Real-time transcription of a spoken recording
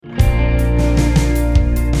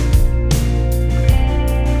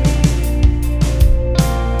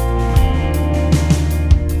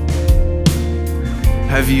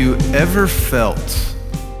you ever felt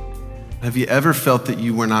that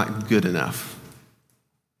you were not good enough?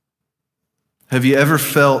 Have you ever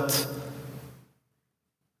felt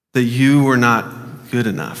that you were not good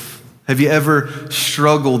enough? Have you ever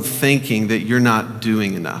struggled thinking that you're not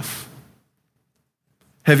doing enough?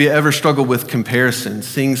 Have you ever struggled with comparison,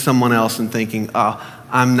 seeing someone else and thinking,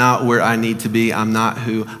 I'm not where I need to be, I'm not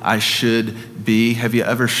who I should be? Have you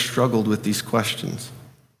ever struggled with these questions?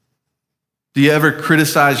 Do you ever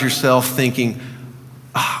criticize yourself thinking,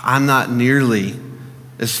 I'm not nearly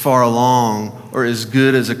as far along or as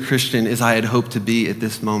good as a Christian as I had hoped to be at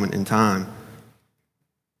this moment in time?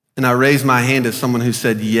 And I raise my hand as someone who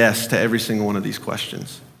said yes to every single one of these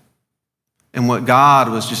questions. And what God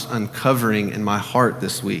was just uncovering in my heart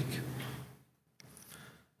this week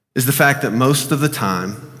is the fact that most of the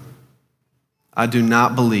time, I do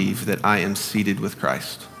not believe that I am seated with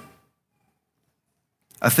Christ.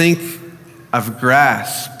 I think I've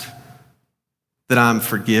grasped that I'm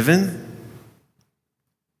forgiven,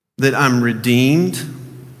 that I'm redeemed,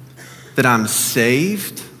 that I'm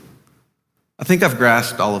saved. I think I've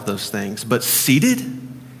grasped all of those things, but seated,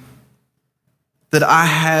 that I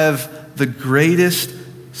have the greatest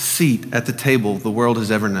seat at the table the world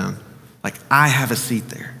has ever known. Like, I have a seat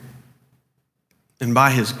there. And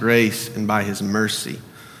by his grace and by his mercy,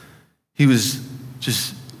 he was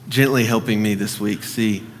just gently helping me this week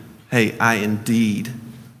see, hey, I indeed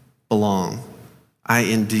belong. I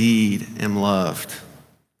indeed am loved.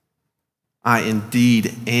 I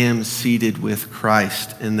indeed am seated with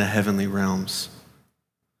Christ in the heavenly realms.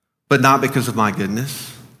 But not because of my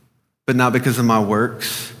goodness, but not because of my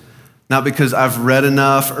works, not because I've read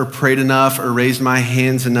enough or prayed enough or raised my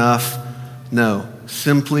hands enough. No,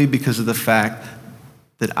 simply because of the fact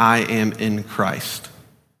that I am in Christ.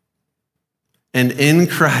 And in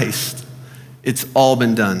Christ, it's all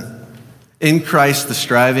been done. In Christ, the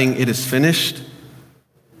striving, it is finished.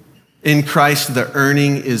 In Christ, the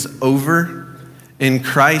earning is over. In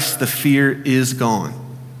Christ, the fear is gone.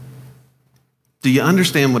 Do you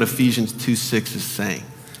understand what Ephesians 2:6 is saying?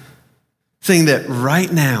 Saying that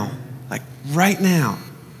right now,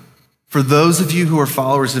 for those of you who are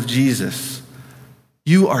followers of Jesus,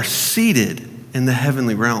 you are seated in the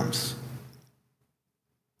heavenly realms.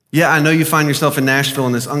 Yeah, I know you find yourself in Nashville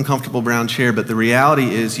in this uncomfortable brown chair, but the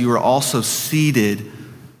reality is you are also seated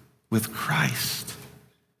with Christ.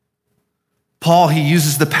 Paul, he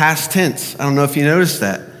uses the past tense. I don't know if you noticed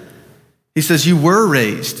that. He says you were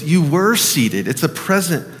raised, you were seated. It's a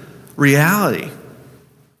present reality.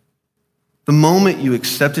 The moment you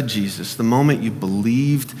accepted Jesus, the moment you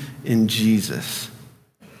believed in Jesus,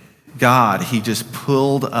 God, he just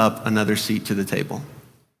pulled up another seat to the table.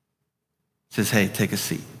 He says, hey, take a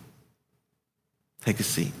seat. Take a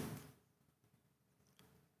seat.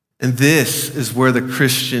 And this is where the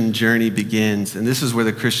Christian journey begins, and this is where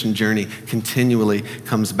the Christian journey continually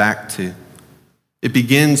comes back to. It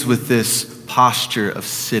begins with this posture of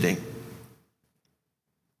sitting.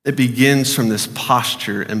 It begins from this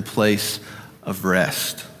posture and place of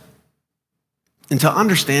rest. And to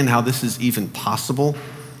understand how this is even possible,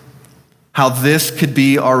 how this could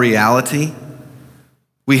be our reality,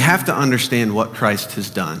 we have to understand what Christ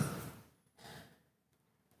has done.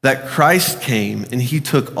 That Christ came and he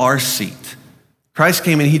took our seat. Christ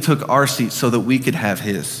came and he took our seat so that we could have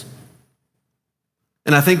his.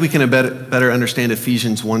 And I think we can better understand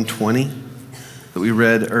Ephesians 1:20 that we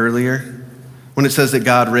read earlier, when it says that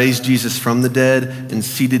God raised Jesus from the dead and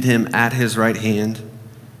seated him at his right hand.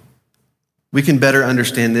 We can better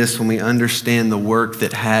understand this when we understand the work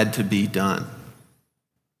that had to be done.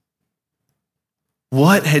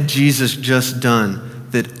 What had Jesus just done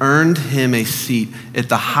that earned him a seat at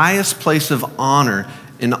the highest place of honor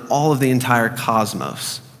in all of the entire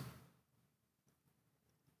cosmos?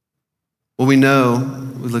 Well, we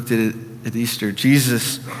know, we looked at it at Easter,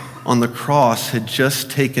 Jesus on the cross had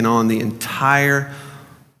just taken on the entire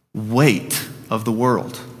weight of the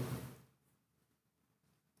world.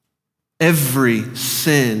 Every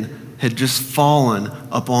sin had just fallen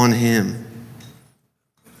upon him.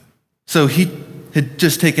 So he had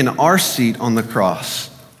just taken our seat on the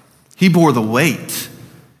cross. He bore the weight.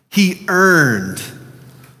 He earned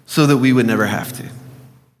so that we would never have to.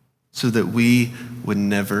 So that we would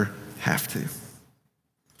never have to.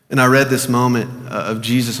 And I read this moment of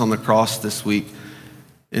Jesus on the cross this week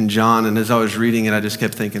in John, and as I was reading it, I just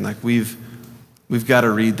kept thinking, like, we've got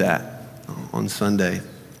to read that on Sunday.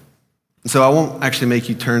 And so I won't actually make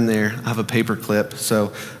you turn there. I have a paper clip,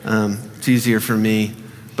 so it's easier for me.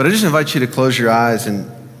 But I just invite you to close your eyes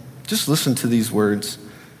and just listen to these words.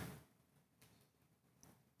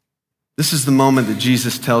 This is the moment that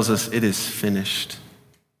Jesus tells us it is finished.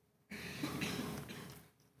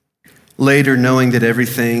 Later, knowing that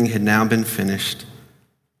everything had now been finished,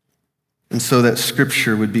 and so that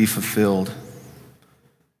scripture would be fulfilled,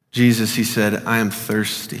 Jesus, he said, I am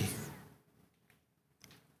thirsty.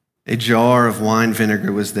 A jar of wine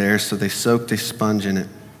vinegar was there, so they soaked a sponge in it,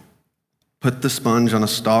 put the sponge on a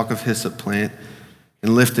stalk of hyssop plant,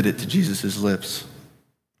 and lifted it to Jesus' lips.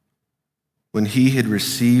 When he had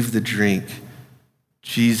received the drink,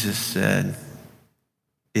 Jesus said,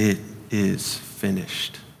 it is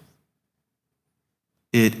finished.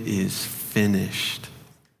 It is finished.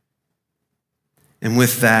 And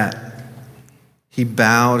with that, he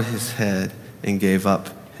bowed his head and gave up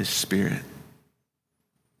his spirit.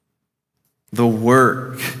 The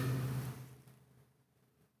work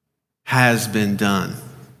has been done.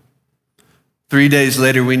 3 days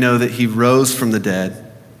later, we know that he rose from the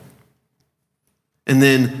dead. And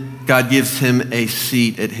then God gives him a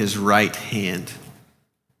seat at his right hand.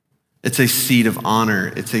 It's a seat of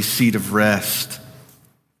honor. It's a seat of rest.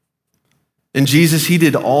 And Jesus, he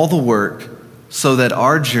did all the work so that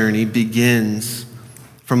our journey begins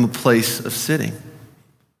from a place of sitting,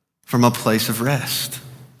 from a place of rest.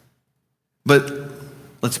 But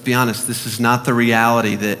let's be honest, this is not the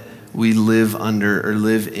reality that we live under or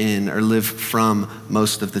live in or live from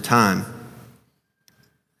most of the time.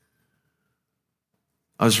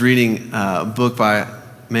 I was reading a book by a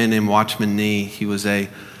man named Watchman Nee. He was a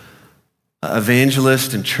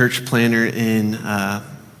evangelist and church planner in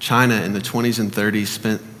China in the 20s and 30s,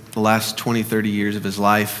 spent the last 20, 30 years of his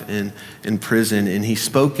life in prison, and he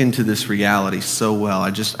spoke into this reality so well.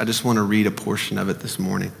 I just want to read a portion of it this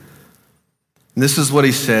morning. And this is what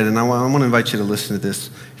he said, and I want to invite you to listen to this.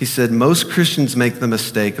 He said, most Christians make the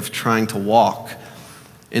mistake of trying to walk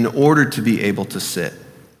in order to be able to sit.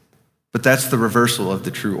 But that's the reversal of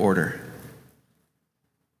the true order.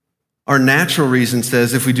 Our natural reason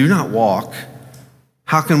says if we do not walk,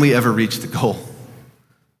 how can we ever reach the goal?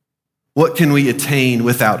 What can we attain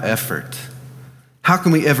without effort? How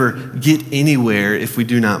can we ever get anywhere if we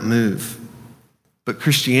do not move? But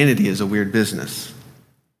Christianity is a weird business.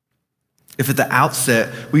 If at the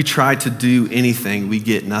outset we try to do anything, we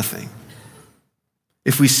get nothing.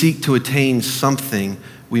 If we seek to attain something,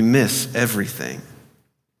 we miss everything.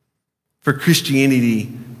 For Christianity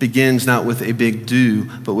begins not with a big do,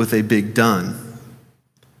 but with a big done.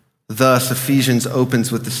 Thus, Ephesians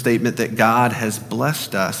opens with the statement that God has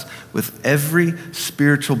blessed us with every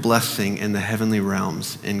spiritual blessing in the heavenly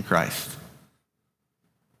realms in Christ.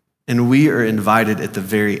 And we are invited at the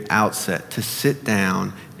very outset to sit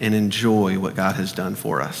down and enjoy what God has done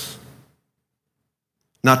for us,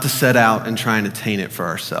 not to set out and try and attain it for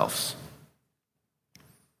ourselves.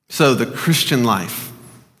 So the Christian life,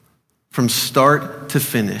 from start to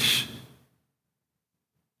finish,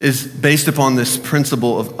 is based upon this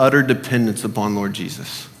principle of utter dependence upon Lord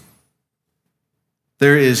Jesus.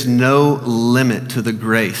 There is no limit to the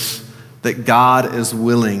grace that God is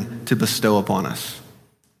willing to bestow upon us.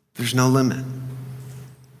 There's no limit.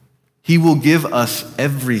 He will give us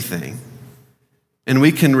everything, and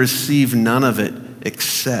we can receive none of it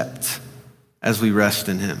except as we rest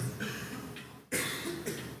in him.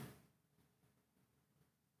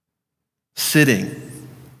 Sitting,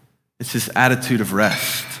 it's this attitude of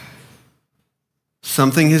rest.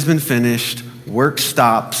 Something has been finished, work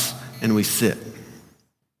stops, and we sit.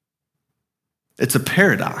 It's a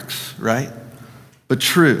paradox, right? But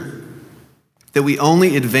true, that we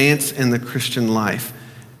only advance in the Christian life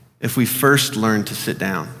if we first learn to sit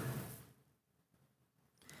down.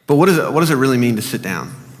 But what does it really mean to sit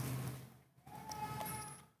down?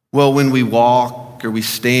 Well, when we walk or we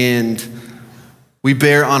stand, we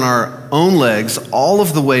bear on our own legs all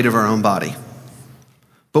of the weight of our own body.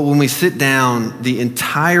 But when we sit down, the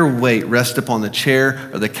entire weight rests upon the chair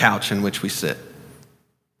or the couch in which we sit.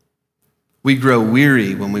 We grow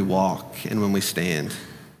weary when we walk and when we stand,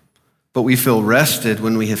 but we feel rested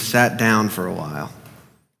when we have sat down for a while.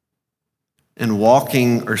 And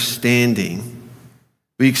walking or standing,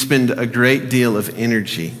 we expend a great deal of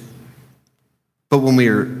energy. But when we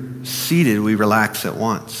are seated, we relax at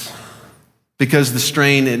once. Because the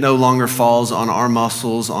strain, it no longer falls on our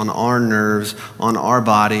muscles, on our nerves, on our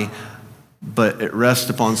body, but it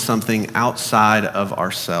rests upon something outside of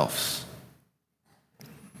ourselves.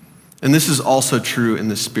 And this is also true in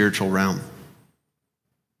the spiritual realm.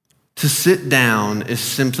 To sit down is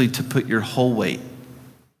simply to put your whole weight,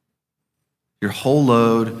 your whole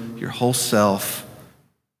load, your whole self,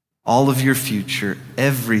 all of your future,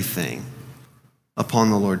 everything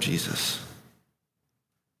upon the Lord Jesus.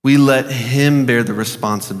 We let him bear the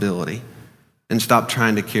responsibility and stop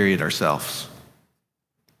trying to carry it ourselves.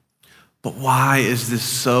 But why is this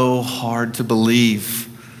so hard to believe?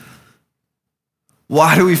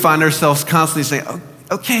 Why do we find ourselves constantly saying, oh,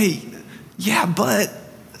 okay, yeah, but,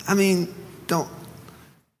 don't.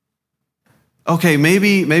 Okay,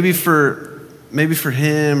 maybe for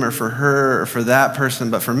him or for her or for that person,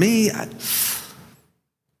 but for me, and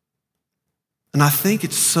I think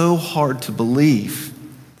it's so hard to believe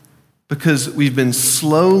because we've been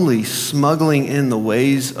slowly smuggling in the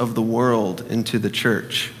ways of the world into the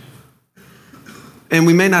church. And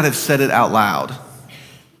we may not have said it out loud,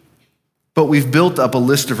 but we've built up a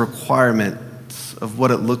list of requirements of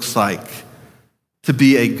what it looks like to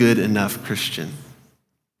be a good enough Christian.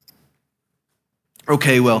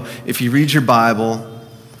 Okay, well, if you read your Bible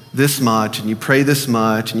this much, and you pray this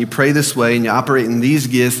much, and you pray this way, and you operate in these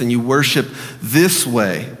gifts, and you worship this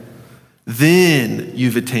way, then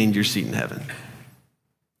you've attained your seat in heaven.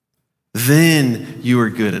 Then you are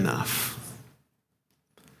good enough.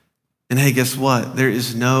 And hey, guess what? There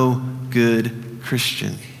is no good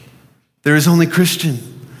Christian. There is only Christian.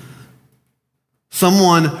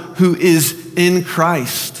 Someone who is in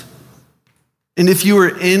Christ. And if you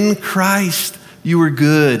are in Christ, you are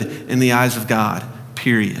good in the eyes of God,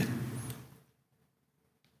 period.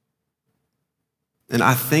 And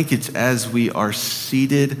I think it's as we are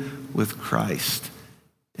seated with Christ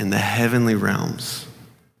in the heavenly realms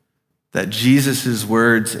that Jesus'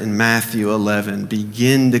 words in Matthew 11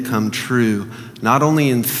 begin to come true, not only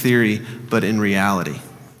in theory, but in reality.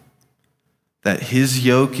 That his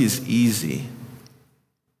yoke is easy,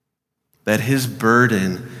 that his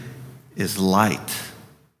burden is light.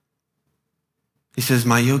 He says,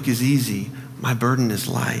 my yoke is easy, my burden is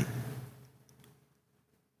light.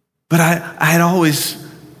 But I had always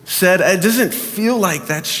said, it doesn't feel like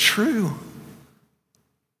that's true.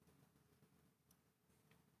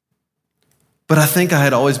 But I think I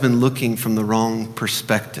had always been looking from the wrong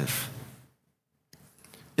perspective.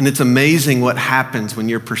 And it's amazing what happens when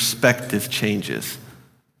your perspective changes.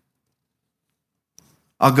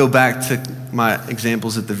 I'll go back to my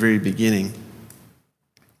examples at the very beginning.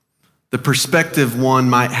 The perspective one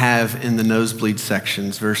might have in the nosebleed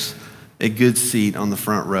sections versus a good seat on the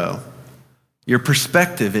front row. Your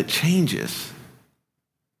perspective, it changes.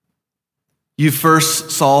 You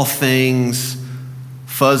first saw things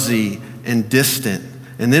fuzzy and distant,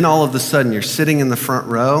 and then all of a sudden you're sitting in the front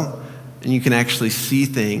row and you can actually see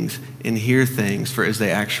things and hear things for as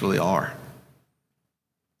they actually are.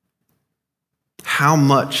 How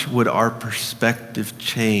much would our perspective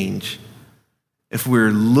change if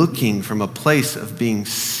we're looking from a place of being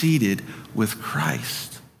seated with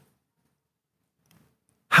Christ?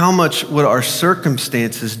 How much would our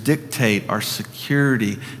circumstances dictate our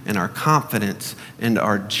security and our confidence and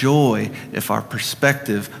our joy if our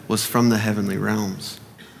perspective was from the heavenly realms?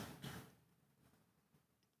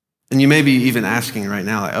 And you may be even asking right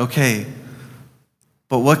now, like, okay,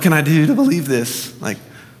 but what can I do to believe this? Like,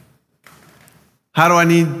 how do I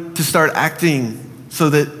need to start acting so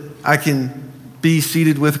that I can be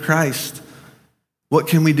seated with Christ? What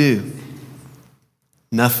can we do?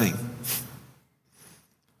 Nothing.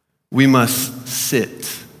 We must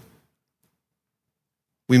sit.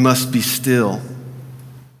 We must be still.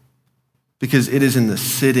 Because it is in the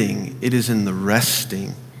sitting, it is in the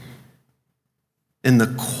resting, in the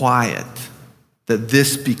quiet, that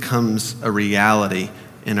this becomes a reality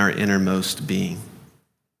in our innermost being.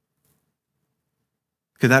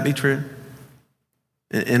 Could that be true?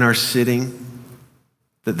 In our sitting,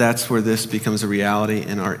 that's where this becomes a reality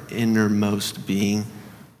in our innermost being?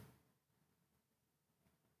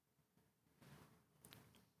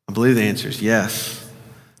 I believe the answer is yes,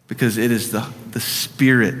 because it is the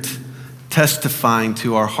Spirit testifying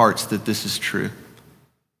to our hearts that this is true,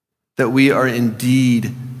 that we are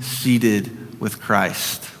indeed seated with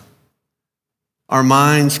Christ. Our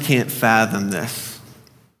minds can't fathom this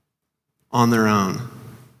on their own.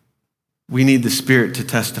 We need the Spirit to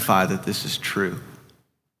testify that this is true.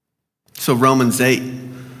 So Romans 8,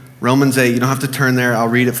 you don't have to turn there, I'll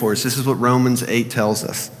read it for us. This is what Romans 8 tells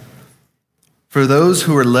us. For those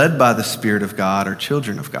who are led by the Spirit of God are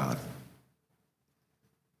children of God.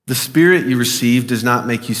 The Spirit you received does not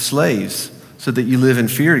make you slaves so that you live in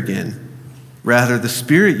fear again. Rather, the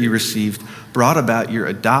Spirit you received brought about your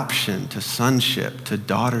adoption to sonship, to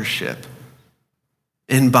daughtership.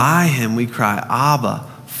 And by him we cry, Abba,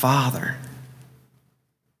 Father.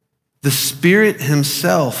 The Spirit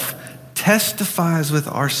himself testifies with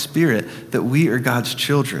our spirit that we are God's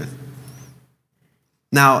children.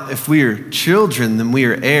 Now, if we are children, then we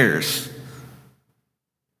are heirs.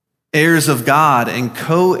 Heirs of God and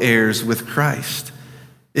co-heirs with Christ.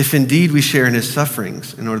 If indeed we share in his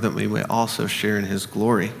sufferings, in order that we may also share in his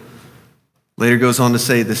glory. Later goes on to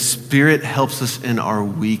say, the Spirit helps us in our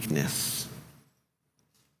weakness.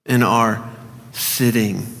 in our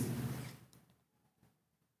sitting.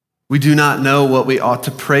 We do not know what we ought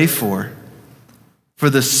to pray for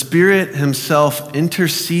the Spirit himself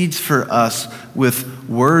intercedes for us with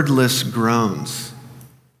wordless groans.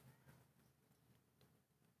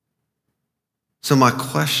 So my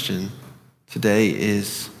question today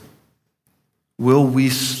is, will we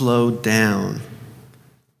slow down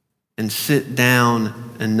and sit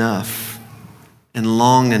down enough and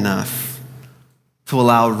long enough to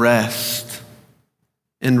allow rest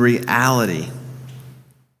and reality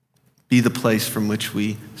be the place from which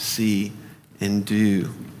we see and do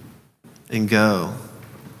and go?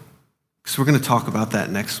 Because we're going to talk about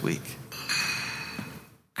that next week.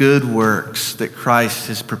 Good works that Christ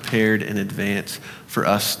has prepared in advance for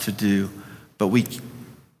us to do, but we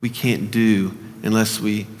can't do unless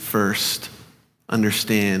we first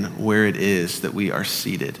understand where it is that we are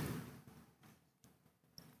seated.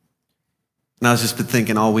 And I was just been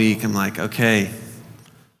thinking all week, I'm like, okay,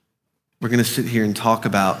 we're going to sit here and talk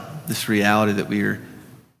about this reality that we are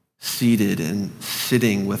seated and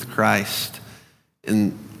sitting with Christ.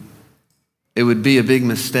 And it would be a big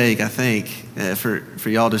mistake, I think, for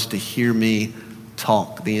y'all just to hear me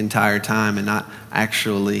talk the entire time and not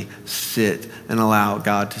actually sit and allow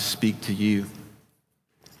God to speak to you.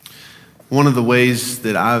 One of the ways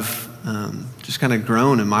that I've just kind of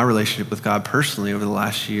grown in my relationship with God personally over the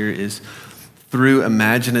last year is through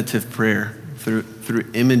imaginative prayer,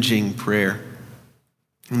 through imaging prayer.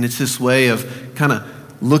 And it's this way of kind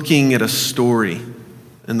of looking at a story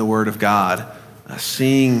in the Word of God,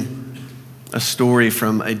 seeing a story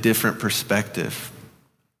from a different perspective.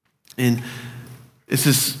 And it's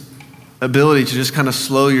this ability to just kind of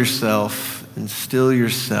slow yourself and still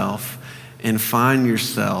yourself and find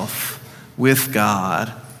yourself with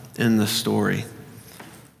God in the story.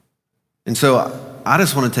 And so I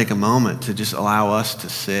just want to take a moment to just allow us to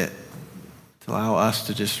sit, to allow us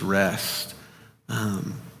to just rest.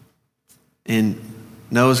 And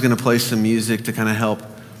Noah's going to play some music to kind of help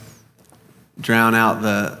drown out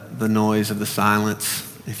the noise of the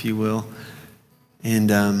silence, if you will.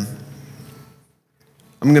 And I'm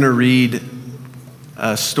going to read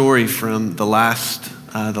a story from the Last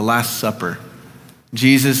Supper.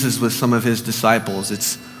 Jesus is with some of his disciples.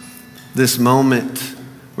 It's this moment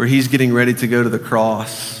where he's getting ready to go to the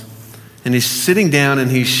cross. And he's sitting down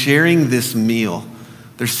and he's sharing this meal.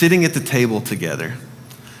 They're sitting at the table together.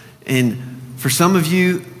 And for some of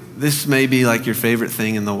you, this may be like your favorite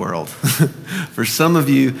thing in the world. For some of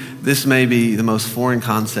you, this may be the most foreign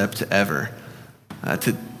concept ever.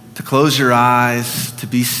 To close your eyes, to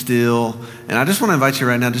be still. And I just want to invite you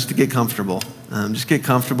right now just to get comfortable. Just get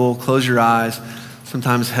comfortable, close your eyes.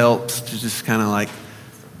 Sometimes helps to just kind of like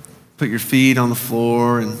put your feet on the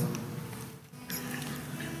floor. And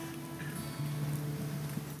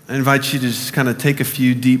I invite you to just kind of take a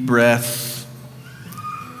few deep breaths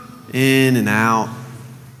in and out.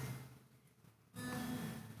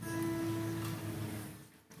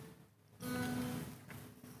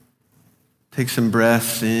 Take some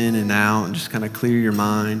breaths in and out and just kind of clear your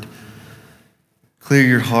mind, clear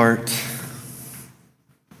your heart.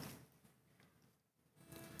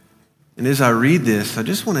 And as I read this, I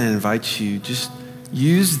just want to invite you, just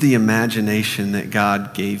use the imagination that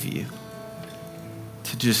God gave you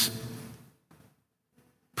to just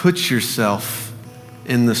put yourself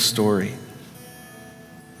in the story.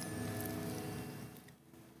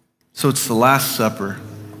 So it's the Last Supper.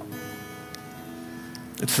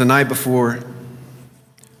 It's the night before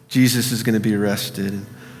Jesus is going to be arrested.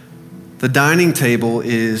 The dining table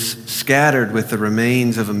is scattered with the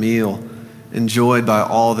remains of a meal enjoyed by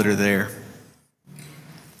all that are there.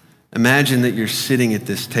 Imagine that you're sitting at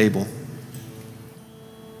this table.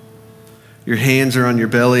 Your hands are on your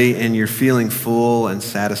belly and you're feeling full and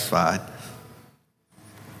satisfied.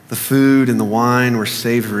 The food and the wine were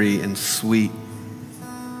savory and sweet.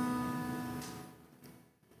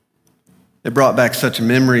 It brought back such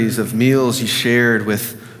memories of meals you shared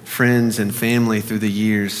with friends and family through the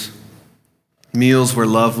years. Meals where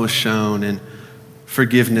love was shown and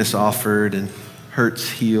forgiveness offered and hurts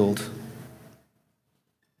healed.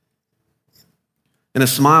 And a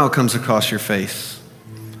smile comes across your face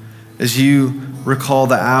as you recall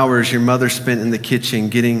the hours your mother spent in the kitchen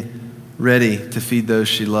getting ready to feed those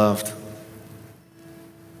she loved.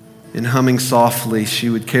 And humming softly, she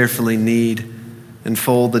would carefully knead and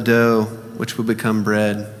fold the dough, which would become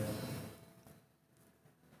bread.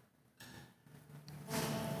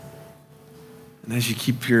 And as you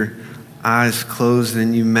keep your eyes closed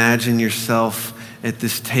and you imagine yourself at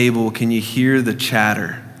this table, can you hear the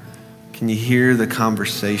chatter? Can you hear the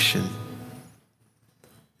conversation?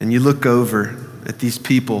 And you look over at these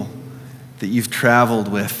people that you've traveled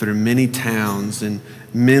with through many towns and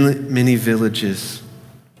many villages,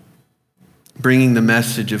 bringing the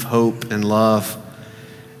message of hope and love,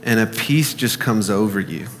 and a peace just comes over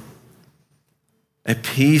you. A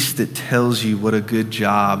peace that tells you what a good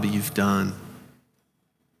job you've done.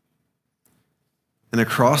 And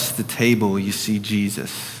across the table, you see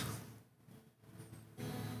Jesus.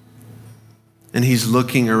 And he's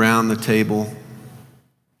looking around the table,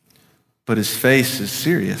 but his face is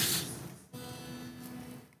serious.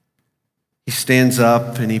 He stands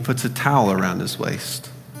up and he puts a towel around his waist.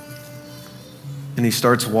 And he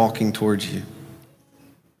starts walking towards you.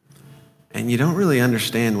 And you don't really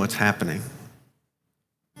understand what's happening.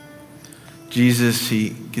 Jesus, he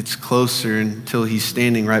gets closer until he's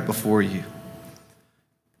standing right before you.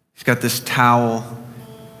 He's got this towel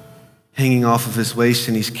hanging off of his waist,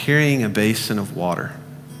 and he's carrying a basin of water.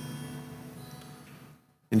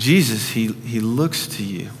 And Jesus, he looks to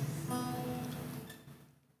you,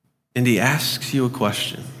 and he asks you a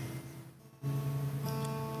question.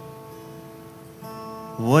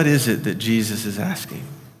 What is it that Jesus is asking?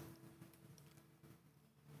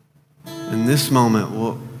 In this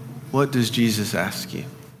moment, what does Jesus ask you?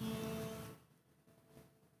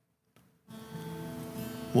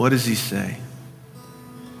 What does he say?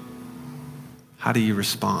 How do you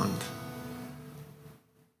respond?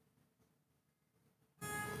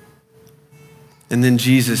 And then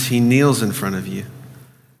Jesus, he kneels in front of you.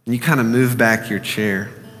 And you kind of move back your chair.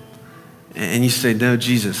 And you say, no,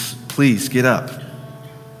 Jesus, please get up.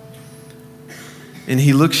 And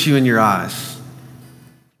he looks you in your eyes.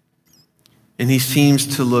 And he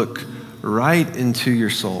seems to look right into your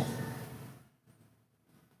soul.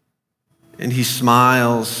 And he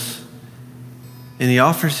smiles, and he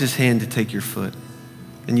offers his hand to take your foot.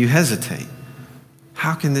 And you hesitate.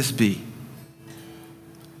 How can this be?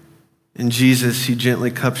 And Jesus, he gently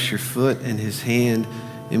cups your foot in his hand,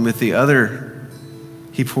 and with the other,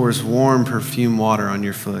 he pours warm perfume water on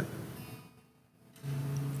your foot.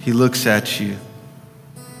 He looks at you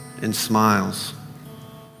and smiles.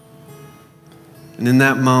 And in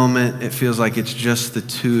that moment, it feels like it's just the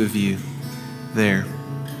two of you there.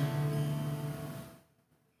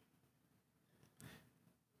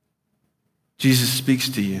 Jesus speaks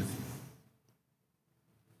to you.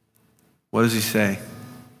 What does he say?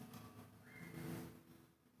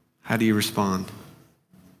 How do you respond?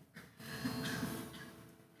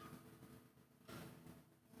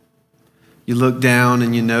 You look down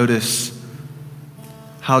and you notice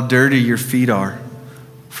how dirty your feet are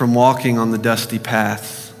from walking on the dusty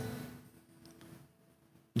paths.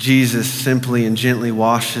 Jesus simply and gently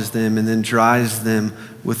washes them and then dries them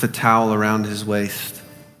with a towel around his waist.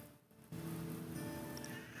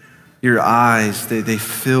 Your eyes, they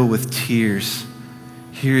fill with tears.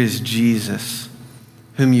 Here is Jesus,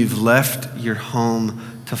 whom you've left your home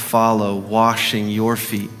to follow, washing your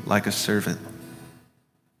feet like a servant.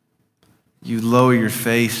 You lower your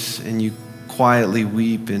face and you quietly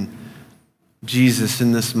weep, and Jesus,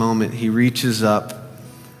 in this moment, he reaches up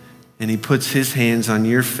and he puts his hands on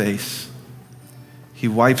your face. He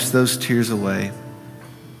wipes those tears away,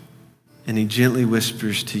 and he gently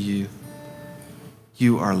whispers to you,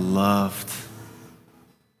 you are loved.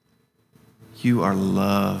 You are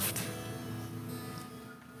loved.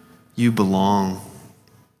 You belong.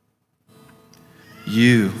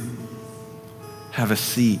 You have a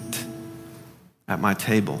seat at my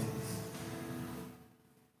table.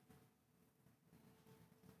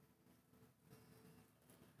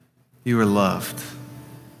 You are loved.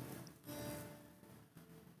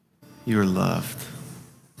 You are loved.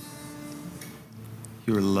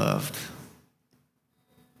 You are loved.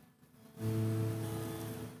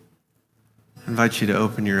 I invite you to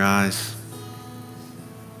open your eyes.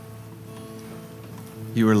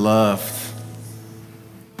 You are loved.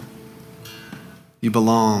 You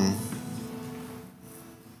belong.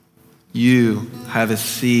 You have a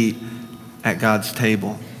seat at God's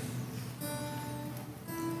table.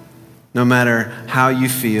 No matter how you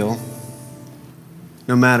feel,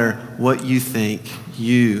 no matter what you think,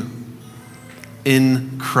 you,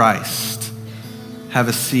 in Christ, have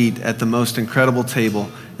a seat at the most incredible table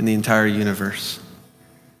in the entire universe.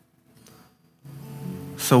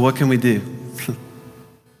 So what can we do?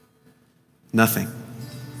 Nothing.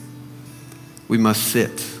 We must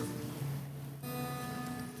sit.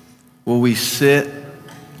 Will we sit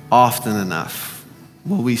often enough?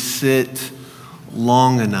 Will we sit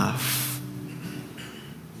long enough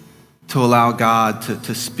to allow God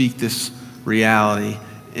to speak this reality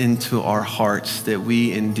into our hearts that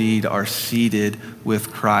we indeed are seated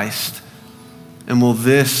with Christ? And will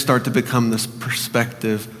this start to become this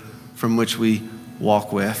perspective from which we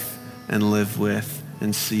walk with and live with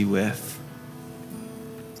and see with.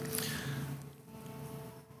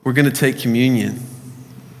 We're going to take communion,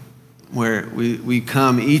 where we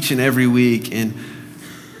come each and every week and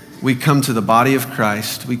we come to the body of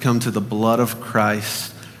Christ, we come to the blood of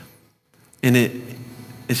Christ, and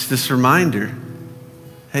it's this reminder,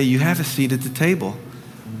 hey, you have a seat at the table.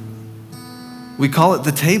 We call it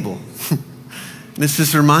the table. And it's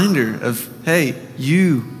this reminder of, hey,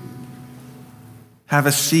 you have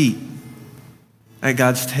a seat at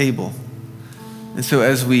God's table. And so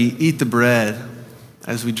as we eat the bread,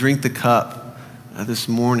 as we drink the cup this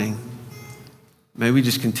morning, may we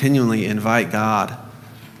just continually invite God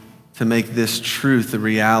to make this truth a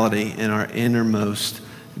reality in our innermost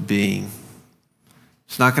being.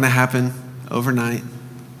 It's not going to happen overnight.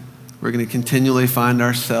 We're going to continually find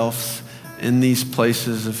ourselves in these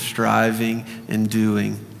places of striving and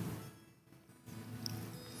doing.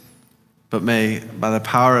 But may, by the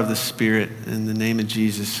power of the Spirit, in the name of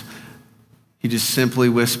Jesus, He just simply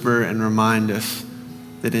whisper and remind us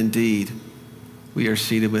that indeed we are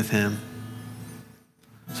seated with Him.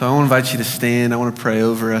 So I want to invite you to stand. I want to pray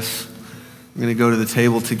over us. We're going to go to the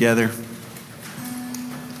table together.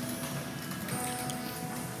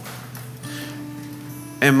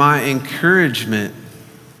 And my encouragement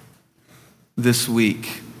this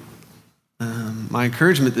week,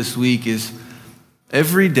 is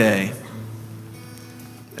every day,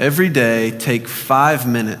 take 5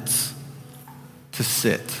 minutes to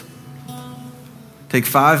sit. Take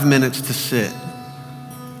 5 minutes to sit.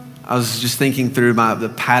 I was just thinking through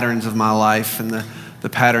the patterns of my life and the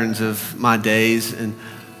patterns of my days, and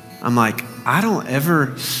I'm like, I don't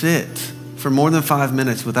ever sit for more than 5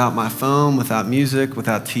 minutes without my phone, without music,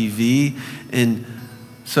 without TV. And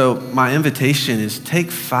so my invitation is take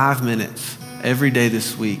 5 minutes every day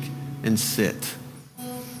this week and sit.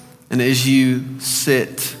 And as you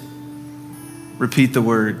sit, repeat the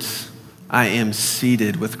words, I am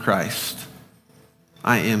seated with Christ.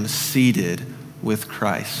 I am seated with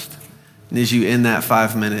Christ. And as you end that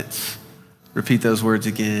 5 minutes, repeat those words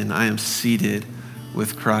again. I am seated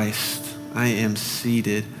with Christ. I am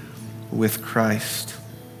seated with Christ.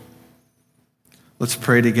 Let's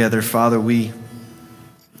pray together. Father, we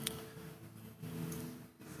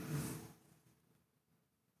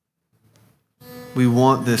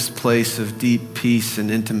want this place of deep peace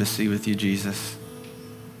and intimacy with you, Jesus.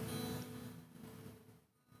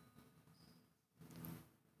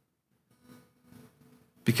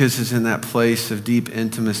 Because it's in that place of deep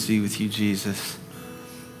intimacy with you, Jesus,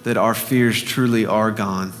 that our fears truly are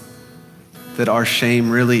gone, that our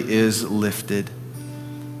shame really is lifted,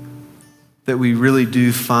 that we really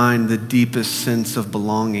do find the deepest sense of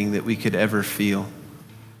belonging that we could ever feel.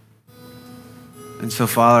 And so,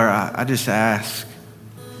 Father, I just ask,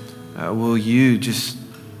 will you just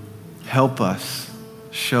help us,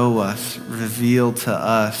 show us, reveal to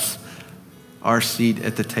us our seat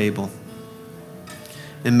at the table?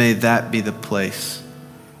 And may that be the place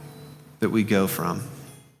that we go from.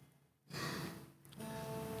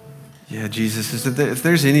 Yeah, Jesus, if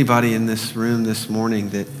there's anybody in this room this morning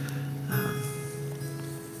that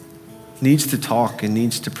needs to talk and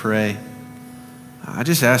needs to pray, I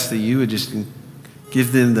just ask that you would just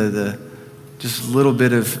give them the just a little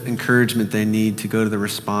bit of encouragement they need to go to the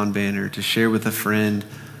Respond banner, to share with a friend,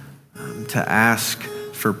 to ask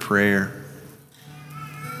for prayer.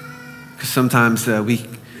 Because sometimes we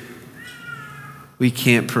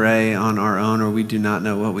can't pray on our own, or we do not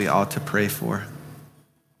know what we ought to pray for.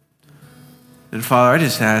 And Father, I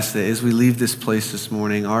just ask that as we leave this place this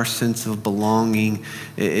morning, our sense of belonging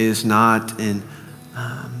is not in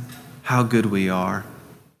how good we are,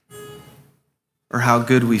 or how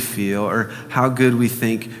good we feel, or how good we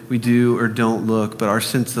think we do or don't look, but our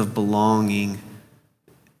sense of belonging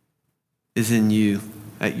is in you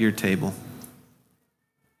at your table.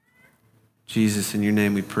 Jesus, in your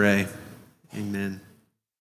name we pray. Amen.